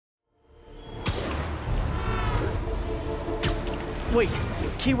Wait,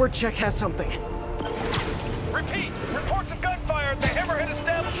 keyword check has something. Repeat, reports of gunfire at the Hammerhead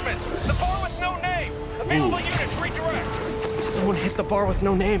establishment. The bar with no name. Available units, redirect. Someone hit the bar with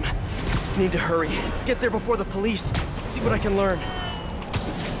no name. Need to hurry. Get there before the police. See what I can learn.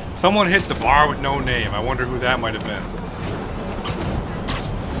 Someone hit the bar with no name. I wonder who that might have been.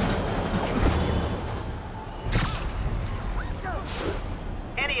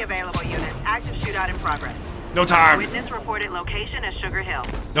 Any available unit. Active shootout in progress. No time. Witness reported location as Sugar Hill.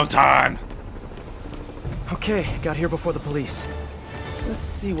 No time. Okay, got here before the police. Let's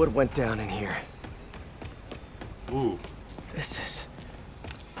see what went down in here. Ooh. This is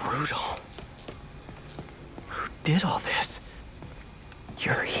brutal. Who did all this?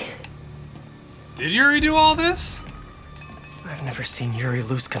 Yuri. Did Yuri do all this? I've never seen Yuri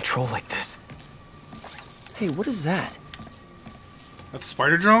lose control like this. Hey, what is that? That's the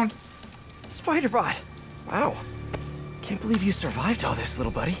spider drone? Spider-Bot! Wow. Can't believe you survived all this,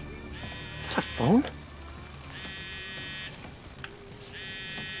 little buddy. Is that a phone?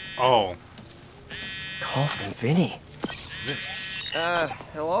 Oh. Call from Vinny.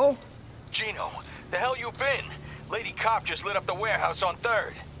 Hello? Gino, the hell you been? Lady Cop just lit up the warehouse on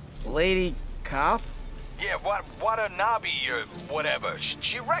 3rd. Lady Cop? Yeah, Watanabe or whatever.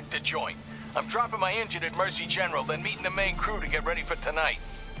 She wrecked the joint. I'm dropping my engine at Mercy General, then meeting the main crew to get ready for tonight.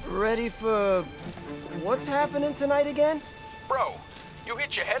 Ready for... what's happening tonight again? Bro, you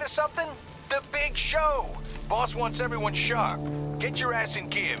hit your head or something? The big show! Boss wants everyone sharp. Get your ass in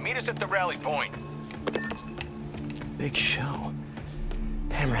gear. Meet us at the rally point. Big show.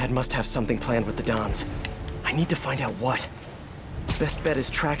 Hammerhead must have something planned with the Dons. I need to find out what. Best bet is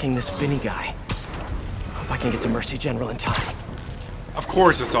tracking this Vinny guy. Hope I can get to Mercy General in time. Of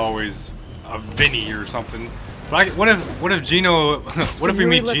course it's always a Vinny or something. But what if Gino... what if we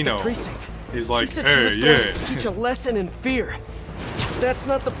meet Gino? He's like, she said hey, she was yeah. going to teach a lesson in fear. That's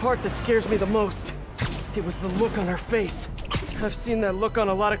not the part that scares me the most. It was the look on her face. I've seen that look on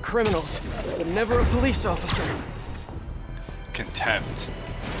a lot of criminals, but never a police officer. Contempt.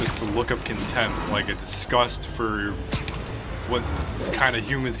 Just the look of contempt, like a disgust for what kind of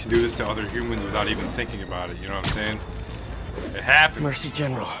humans can do this to other humans without even thinking about it, you know what I'm saying? It happens. Mercy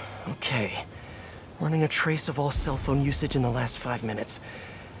General. Okay. Running a trace of all cell phone usage in the last 5 minutes.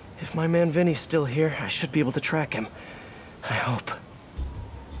 If my man Vinny's still here, I should be able to track him. I hope.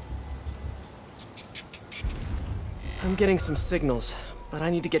 I'm getting some signals, but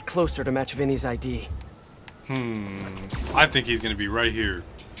I need to get closer to match Vinny's ID. I think he's gonna be right here.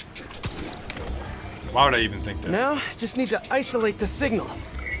 Why would I even think that? Now, just need to isolate the signal.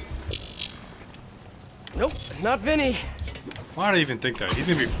 Nope, not Vinny. Why would I even think that? He's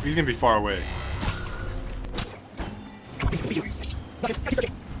gonna be far away.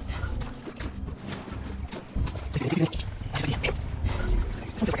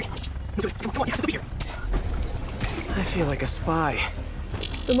 I feel like a spy.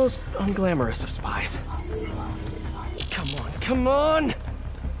 The most unglamorous of spies. Come on, come on!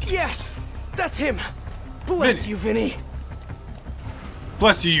 Yes! That's him! Bless you, Vinny!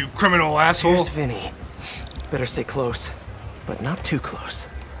 Bless you, you criminal asshole! Here's Vinny. Better stay close, but not too close.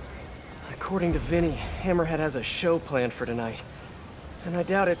 According to Vinny, Hammerhead has a show planned for tonight. And I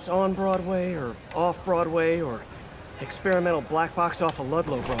doubt it's on Broadway, or off Broadway, or experimental black box off of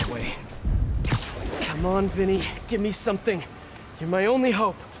Ludlow Broadway. Come on, Vinny, give me something. You're my only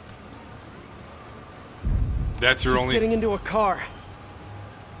hope. That's your only... getting into a car.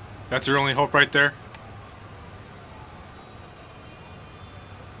 That's your only hope right there?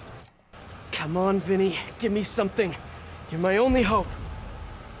 Come on, Vinny, give me something. You're my only hope.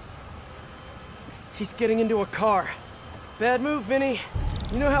 He's getting into a car. Bad move, Vinny.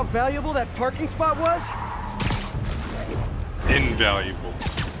 You know how valuable that parking spot was? Invaluable.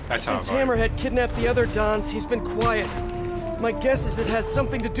 That's how Since valuable. Hammerhead kidnapped the other Dons, he's been quiet. My guess is it has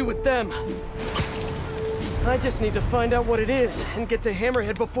something to do with them. I just need to find out what it is and get to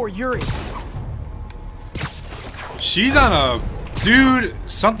Hammerhead before Yuri. She's on a... Dude,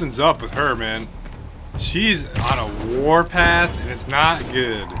 something's up with her, man. She's on a warpath, and it's not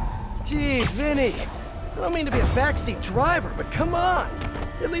good. Geez, Vinny. I don't mean to be a backseat driver, but come on.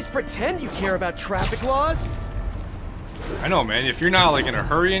 At least pretend you care about traffic laws. I know, man. If you're not, like, in a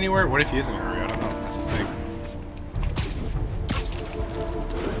hurry anywhere, what if he is in a hurry? I don't know. That's the thing.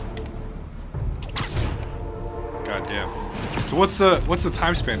 God damn. So what's the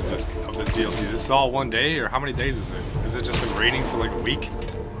time span of this DLC? This is all one day, or how many days is it? Is it just like raining for like a week?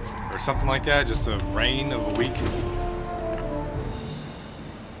 Or something like that? Just a rain of a week?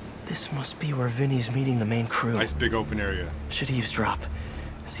 This must be where Vinny's meeting the main crew. Nice big open area. Should eavesdrop.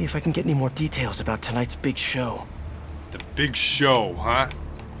 See if I can get any more details about tonight's big show. The big show, huh?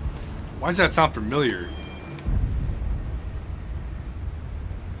 Why does that sound familiar?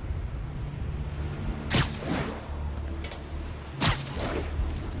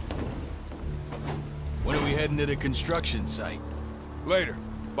 When are we heading to the construction site? Later.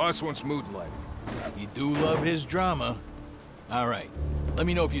 Boss wants mood lighting. You do love his drama. All right. Let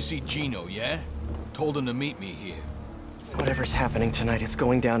me know if you see Gino, yeah? Told him to meet me here. Whatever's happening tonight, it's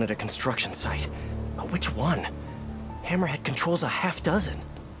going down at a construction site. But which one? Hammerhead controls a half dozen.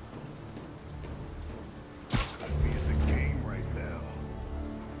 He's the game right now.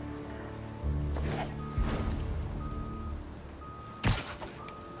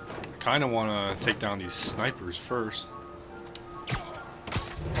 I kind of want to take down these snipers first. I'm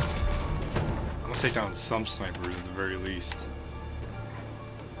going to take down some snipers at the very least.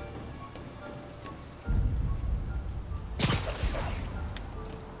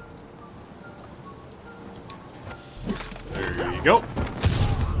 There you go.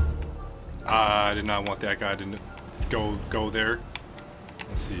 I did not want that guy to go there.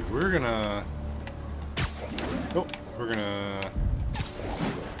 Let's see. We're gonna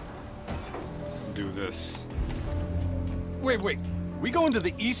do this. Wait. We going to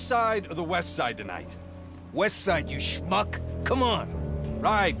the east side or the west side tonight? West side, you schmuck. Come on.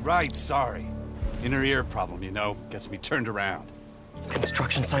 Right, sorry. Inner ear problem, you know, gets me turned around.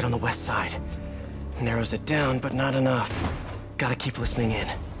 Construction site on the west side. Narrows it down, but not enough. Gotta keep listening in.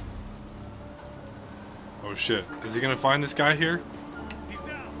 Oh shit. Is he gonna find this guy here? He's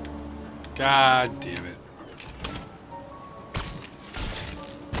down. God damn it.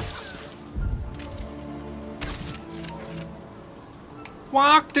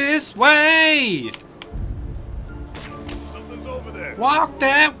 Walk this way! Something's over there. Walk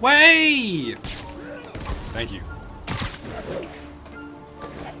that way! Thank you.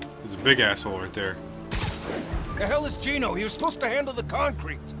 There's a big asshole right there. The hell is Gino? He was supposed to handle the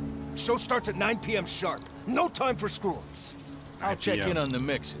concrete. Show starts at 9 p.m. sharp. No time for screw-ups. I'll check in on the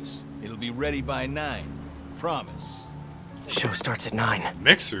mixers. It'll be ready by 9. Promise. Show starts at 9.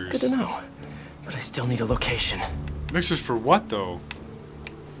 Mixers? Good to know. But I still need a location. Mixers for what, though?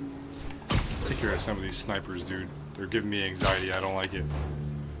 Take care of some of these snipers, dude. They're giving me anxiety. I don't like it.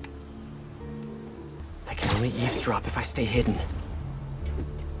 I can only eavesdrop if I stay hidden.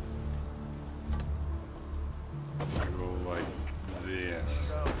 Go like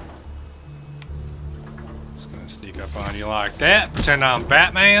this. Just gonna sneak up on you like that. Pretend I'm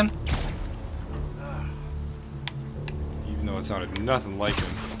Batman. Even though it sounded nothing like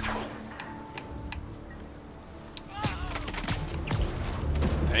him.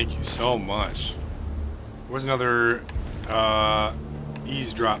 Thank you so much. Where's another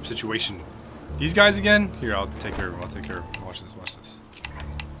eavesdrop situation? These guys again? Here, I'll take care of them. I'll take care of them. Watch this, watch this.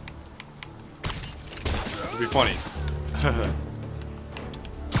 It'll be funny.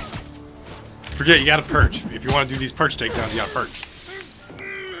 Forget, you gotta perch. If you want to do these perch takedowns, you gotta perch.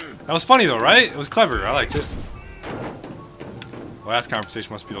 That was funny though, right? It was clever. I liked it. Last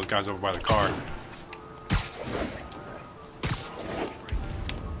conversation must be those guys over by the car.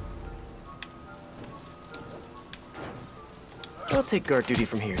 I'll take guard duty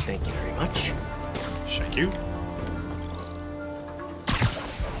from here, thank you very much. Thank you.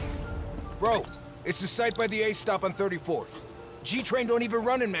 Bro, it's the site by the A stop on 34th. G-Train don't even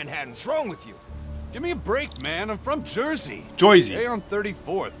run in Manhattan. What's wrong with you? Give me a break, man. I'm from Jersey. Joyzy. Stay on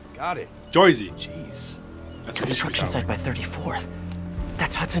 34th. Got it. Joyzy. Jeez. That's what he should be Construction site calling. by 34th.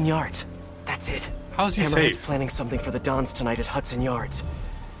 That's Hudson Yards. That's it. How is he Hammerhead's safe? planning something for the Dons tonight at Hudson Yards.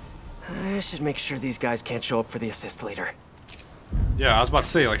 I should make sure these guys can't show up for the assist later. Yeah, I was about to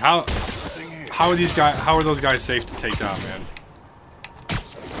say, like, how are these guys? How are those guys safe to take down, man?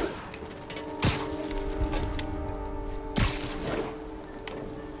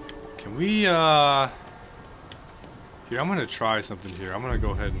 Can we? Here, I'm gonna try something here. I'm gonna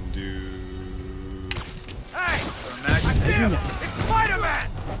go ahead and do. Hey! It's Spider-Man!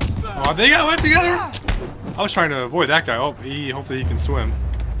 Oh, they got went together. I was trying to avoid that guy. Oh, hopefully he can swim.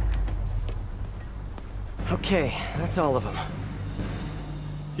 Okay, that's all of them.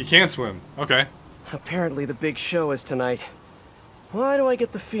 He can swim. Okay. Apparently the big show is tonight. Why do I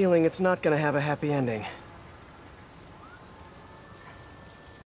get the feeling it's not gonna have a happy ending?